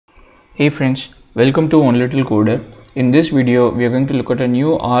Hey friends, welcome to One Little Coder. In this video, we are going to look at a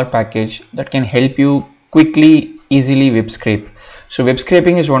new R package that can help you quickly, easily web scrape. So web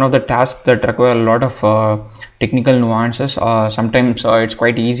scraping is one of the tasks that require a lot of technical nuances. Sometimes it's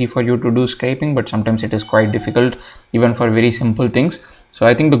quite easy for you to do scraping, but sometimes it is quite difficult even for very simple things. So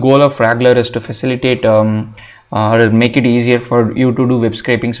I think the goal of Ragler is to facilitate or make it easier for you to do web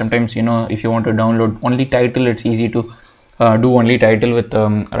scraping. Sometimes, if you want to download only title, it's easy to do only title with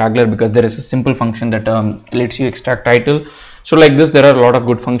ragler, because there is a simple function that lets you extract title. So like this, there are a lot of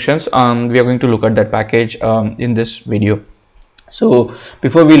good functions. We are going to look at that package in this video. So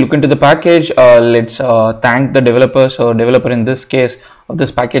before we look into the package, let's thank the developer. So developer in this case of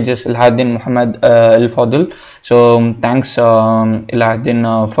this package is Ilhaddin Muhammad Al Fadl. So thanks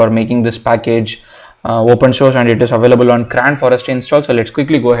Ilhaddin for making this package open source, and it is available on CRAN for us to install. So let's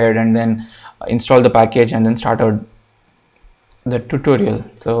quickly go ahead and then install the package and then start out the tutorial.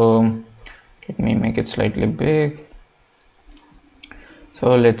 So let me make it slightly big.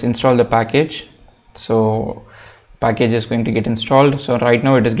 So let's install the package. So package is going to get installed. So right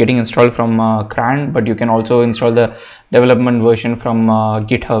now it is getting installed from CRAN, but you can also install the development version from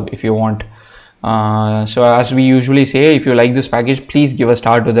GitHub if you want. So as we usually say, if you like this package, please give a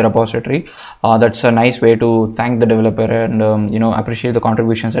start to the repository. That's a nice way to thank the developer and appreciate the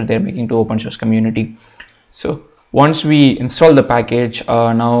contributions that they're making to open source community. So once we install the package,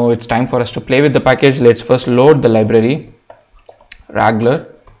 now it's time for us to play with the package. Let's first load the library ragler.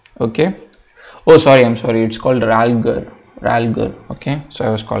 Okay. Oh, sorry, I'm sorry. It's called ralger. Okay. So I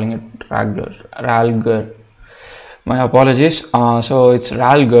was calling it ralger. My apologies. So it's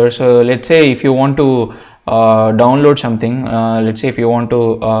ralger. So let's say if you want to download something, let's say if you want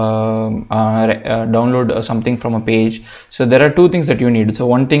to download something from a page, so there are two things that you need. So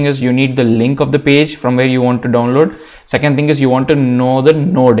one thing is you need the link of the page from where you want to download. Second thing is you want to know the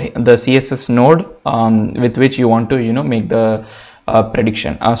node, the CSS node with which you want to make the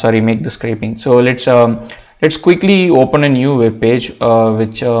make the scraping. So let's quickly open a new web page,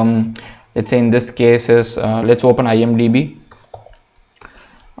 which let's say in this case is let's open IMDb.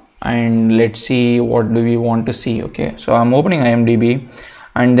 And let's see what do we want to see. Okay, so I'm opening IMDb,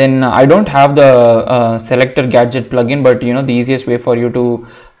 and then I don't have the selector gadget plugin, but the easiest way for you to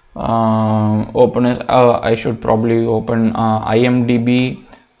open is I should probably open IMDb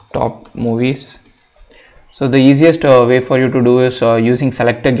top movies. So the easiest way for you to do is using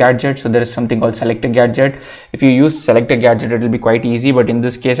selector gadget. So there is something called selector gadget. If you use selector gadget, it will be quite easy, but in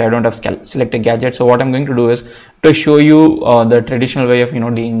this case I don't have selector gadget. So what I'm going to do is to show you the traditional way of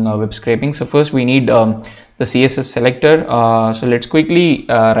doing web scraping. So first we need the CSS selector. So let's quickly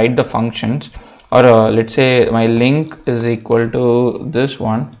write the functions, or let's say my link is equal to this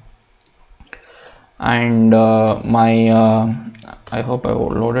one, and I hope I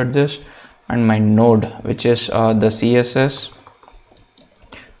loaded this, and my node, which is the CSS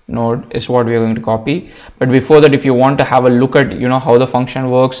node, is what we are going to copy. But before that, if you want to have a look at how the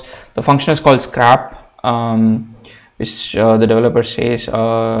function works, the function is called scrap, which the developer says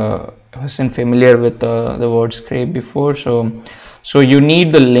wasn't familiar with the word scrape before. So you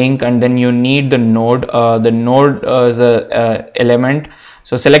need the link, and then you need the node. The node is a element.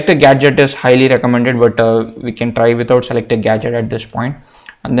 So selector gadget is highly recommended, but we can try without selector gadget at this point.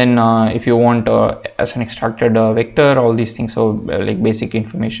 And then if you want as an extracted vector, all these things, so like basic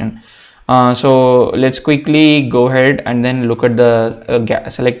information. So let's quickly go ahead and then look at the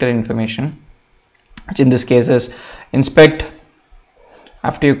selector information, which in this case is inspect.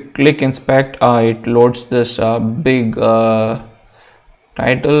 After you click inspect, it loads this big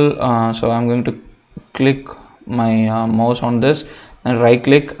title. So I'm going to click my mouse on this and right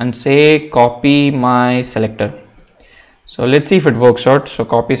click and say copy my selector. So let's see if it works out. So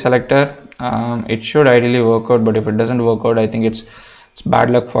copy selector, it should ideally work out, but if it doesn't work out, I think it's bad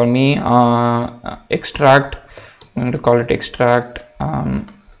luck for me. Extract, I'm going to call it extract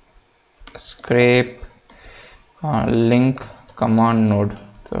scrape link command node.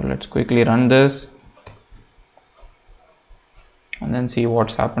 So let's quickly run this and then see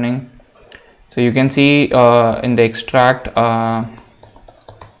what's happening. So you can see in the extract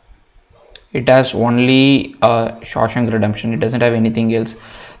it has only Shawshank Redemption. It doesn't have anything else.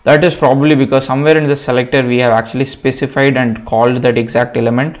 That is probably because somewhere in the selector we have actually specified and called that exact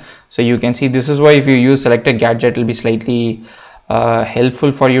element. So you can see this is why if you use selector gadget, it will be slightly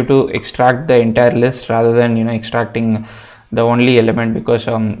helpful for you to extract the entire list rather than extracting the only element, because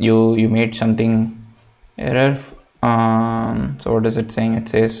you made something error. So what is it saying? It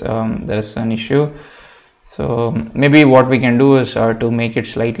says there is an issue. So maybe what we can do is to make it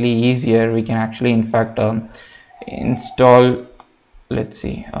slightly easier, we can actually in fact install let's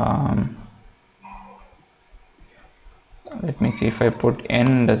see, let me see if I put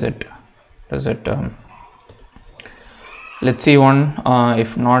n, does it let's see one.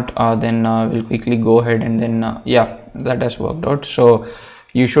 If not, then we'll quickly go ahead and then yeah, that has worked out. So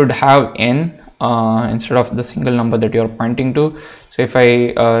you should have n instead of the single number that you're pointing to. So if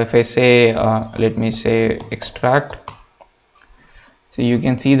I say let me say extract, so you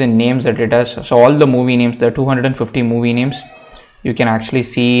can see the names that it has. So all the movie names, the 250 movie names, you can actually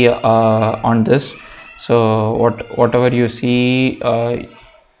see on this. So whatever you see,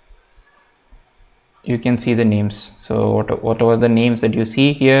 you can see the names. So whatever the names that you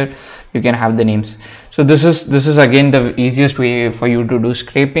see here, you can have the names. So this is again the easiest way for you to do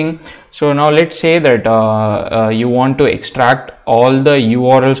scraping. So now let's say that you want to extract all the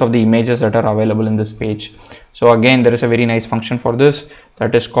URLs of the images that are available in this page. So again, there is a very nice function for this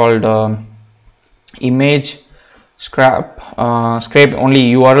that is called image scrape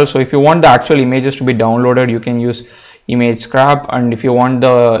only URL. So if you want the actual images to be downloaded, you can use image scrape, and if you want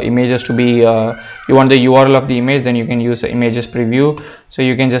the images to be you want the URL of the image, then you can use the images preview. So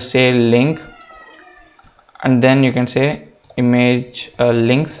you can just say link, and then you can say image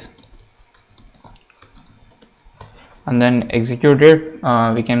links, and then execute it.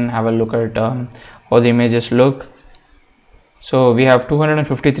 We can have a look at how the images look. So we have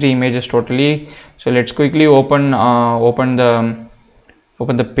 253 images totally. So let's quickly open the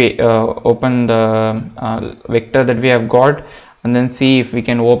vector that we have got, and then see if we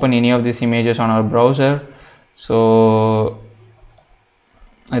can open any of these images on our browser. So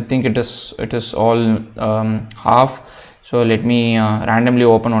I think it is all half. So let me randomly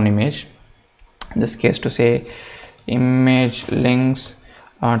open one image, in this case to say image links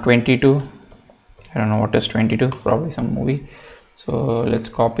 22. I don't know what is 22, probably some movie. So let's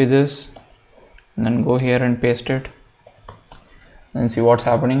copy this and then go here and paste it and see what's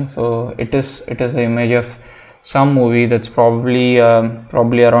happening. So it is the image of some movie that's probably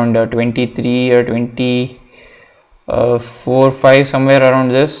around 23 or 24, 5, somewhere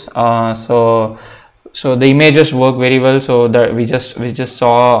around this. So the images work very well. So that we just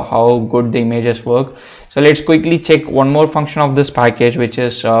saw how good the images work. So let's quickly check one more function of this package, which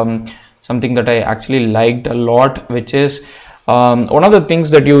is something that I actually liked a lot, which is one of the things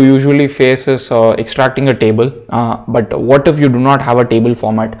that you usually face is extracting a table, but what if you do not have a table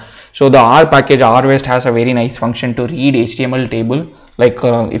format? So the R package, rwest, has a very nice function to read HTML table. Like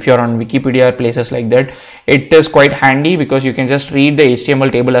if you're on Wikipedia, places like that, it is quite handy because you can just read the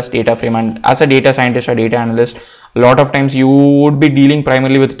HTML table as data frame. And as a data scientist or data analyst, a lot of times you would be dealing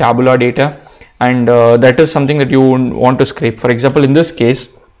primarily with tabular data, and that is something that you want to scrape. For example, in this case,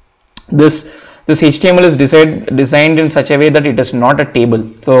 this HTML is designed in such a way that it is not a table.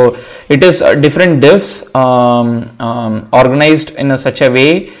 So it is different divs organized in such a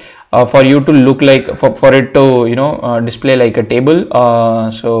way for you to look like, for it to display like a table.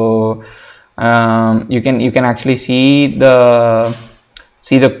 So you can actually see the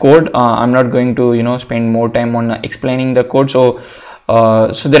code. I'm not going to spend more time on explaining the code. So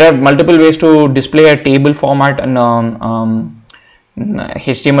there are multiple ways to display a table format and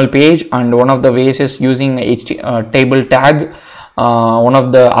HTML page, and one of the ways is using table tag. One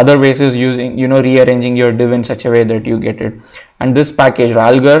of the other ways is using rearranging your div in such a way that you get it. And this package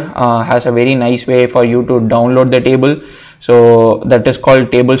ralger has a very nice way for you to download the table. So that is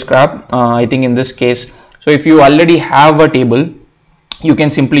called table scrap. I think in this case, so if you already have a table, you can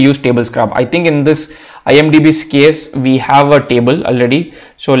simply use table scrap. I think in this IMDb's case, we have a table already.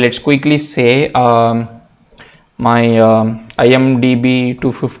 So let's quickly say my IMDb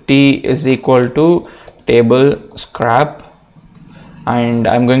 250 is equal to table scrap, and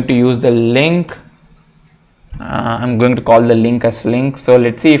I'm going to use the link. I'm going to call the link as link. So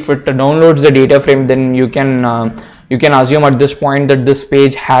let's see if it downloads the data frame. Then you can assume at this point that this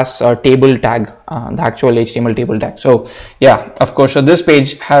page has a table tag, the actual HTML table tag. So yeah, of course. So this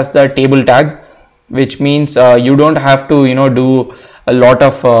page has the table tag, which means you don't have to do a lot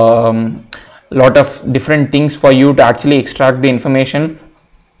of different things for you to actually extract the information.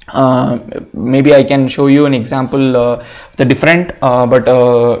 Maybe I can show you an example, the different, but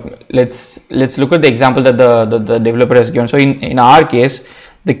let's look at the example that the developer has given. So in our case,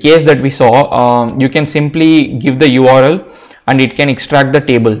 the case that we saw, you can simply give the URL and it can extract the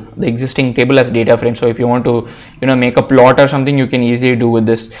table, the existing table as data frame. So if you want to make a plot or something, you can easily do with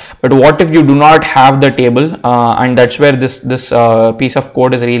this. But what if you do not have the table, and that's where this piece of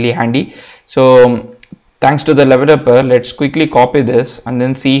code is really handy. So thanks to the developer, let's quickly copy this and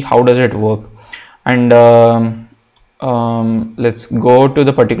then see how does it work. And let's go to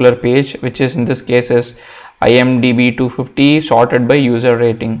the particular page, which is in this case is IMDb 250 sorted by user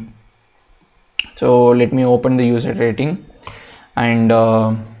rating. So let me open the user rating, and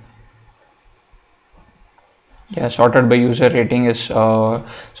yeah, sorted by user rating is so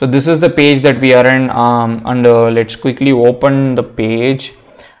this is the page that we are in, and let's quickly open the page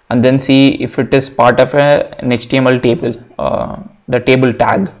and then see if it is part of an HTML table, the table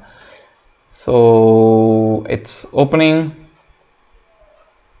tag. So it's opening.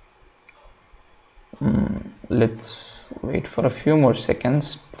 Let's wait for a few more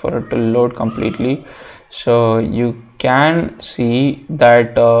seconds for it to load completely. So you can see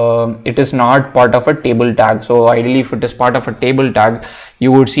that it is not part of a table tag. So ideally, if it is part of a table tag,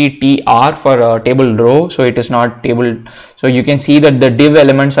 you would see TR for a table row. So it is not table. So you can see that the div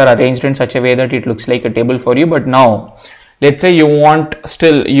elements are arranged in such a way that it looks like a table for you. But now, let's say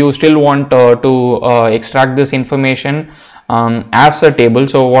you still want to extract this information as a table.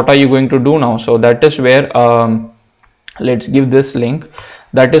 So what are you going to do now? So that is where let's give this link.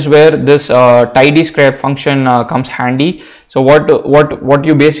 That is where this tidyscribe function comes handy. So what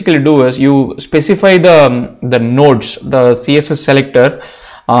you basically do is you specify the nodes, the CSS selector,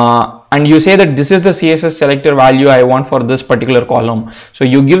 and you say that this is the CSS selector value I want for this particular column. So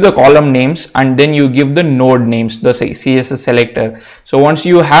you give the column names and then you give the node names, the CSS selector. So once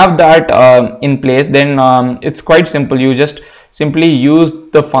you have that in place, then it's quite simple. You just simply use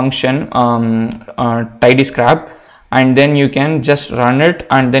the function tidyscribe, and then you can just run it,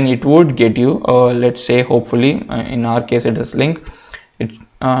 and then it would get you let's say, hopefully in our case it is link, it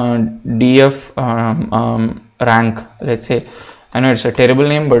df rank, let's say. I know it's a terrible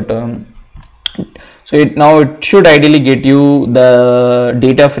name, but so it should ideally get you the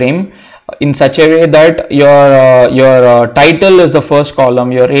data frame in such a way that your title is the first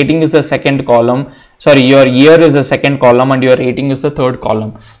column, your rating is the second column, sorry, your year is the second column, and your rating is the third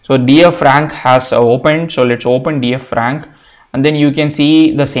column. So df rank has opened. So let's open df rank, and then you can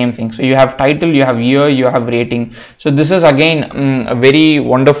see the same thing. So you have title, you have year, you have rating. So this is again a very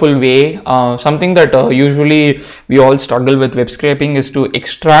wonderful way. Something that usually we all struggle with web scraping is to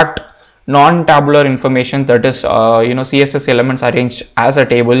extract non-tabular information, that is CSS elements arranged as a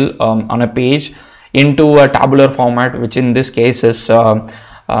table on a page into a tabular format, which in this case is a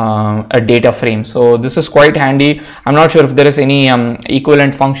data frame. So this is quite handy. I'm not sure if there is any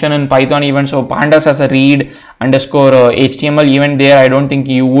equivalent function in Python even. So pandas has a read underscore HTML. Even there, I don't think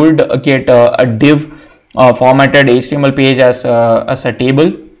you would get a div formatted HTML page as a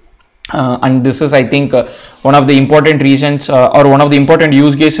table. And this is, I think, one of the important reasons or one of the important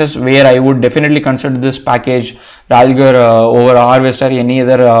use cases where I would definitely consider this package ralger over rvest or any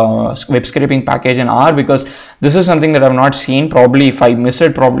other web scraping package in R, because this is something that I've not seen. Probably if I miss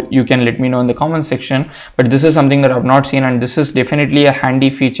it, probably you can let me know in the comment section, but this is something that I've not seen, and this is definitely a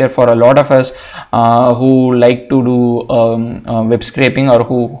handy feature for a lot of us who like to do web scraping, or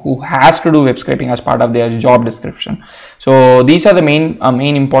who has to do web scraping as part of their job description. So these are the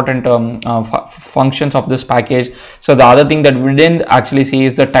main important functions of this package. So the other thing that we didn't actually see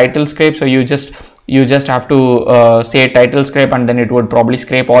is the title scrape. So you just have to say title scrape, and then it would probably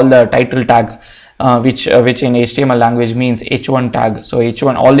scrape all the title tag, which in HTML language means h1 tag. So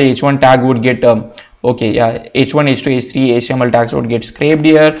h1, all the h1 tag would get okay, yeah, h1, h2, h3 HTML tags would get scraped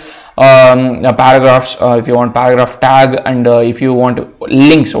here. Paragraphs, if you want paragraph tag, and if you want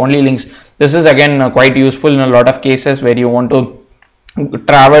links, only links. This is again quite useful in a lot of cases where you want to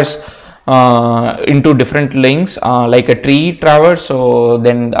traverse into different links like a tree traverse. So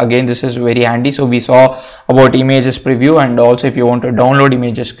then again, this is very handy. So we saw about images preview, and also if you want to download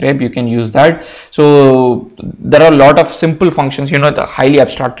images scrape, you can use that. So there are a lot of simple functions, the highly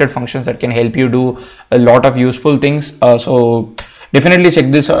abstracted functions that can help you do a lot of useful things. So definitely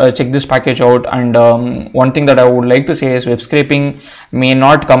check this package out. And one thing that I would like to say is web scraping may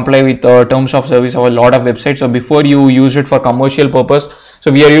not comply with terms of service of a lot of websites. So before you use it for commercial purpose, so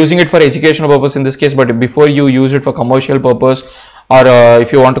we are using it for educational purpose in this case, but before you use it for commercial purpose, or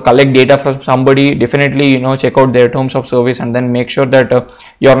if you want to collect data from somebody, definitely check out their terms of service, and then make sure that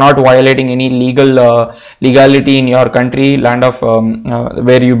you are not violating any legality in your country, land of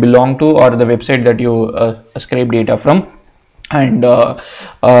where you belong to, or the website that you scrape data from. And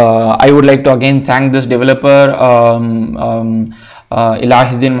I would like to again thank this developer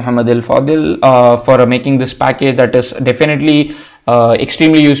Ilahuddin Muhammad Al Fadil for making this package that is definitely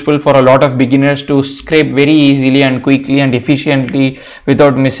extremely useful for a lot of beginners to scrape very easily and quickly and efficiently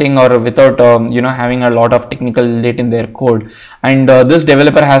without missing or without having a lot of technical debt in their code. And this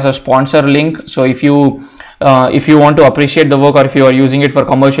developer has a sponsor link, so if you if you want to appreciate the work, or if you are using it for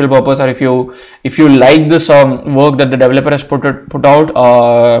commercial purpose, or if you like this work that the developer has put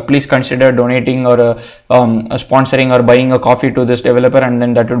out, please consider donating or sponsoring or buying a coffee to this developer, and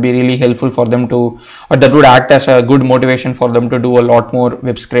then that would be really helpful for them to, or that would act as a good motivation for them to do a lot more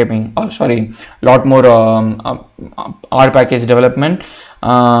web scraping, or lot more R package development.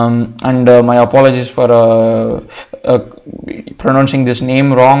 And my apologies for pronouncing this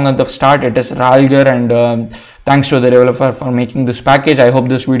name wrong at the start. It is ralger, and thanks to the developer for making this package. I hope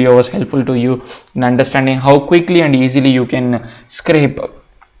this video was helpful to you in understanding how quickly and easily you can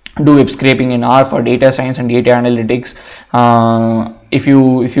do web scraping in R for data science and data analytics. If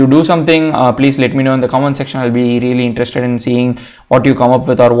you do something, please let me know in the comment section. I'll be really interested in seeing what you come up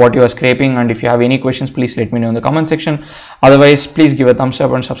with or what you are scraping, and if you have any questions, please let me know in the comment section. Otherwise, please give a thumbs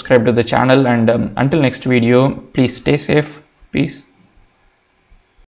up and subscribe to the channel, and until next video, please stay safe. Peace.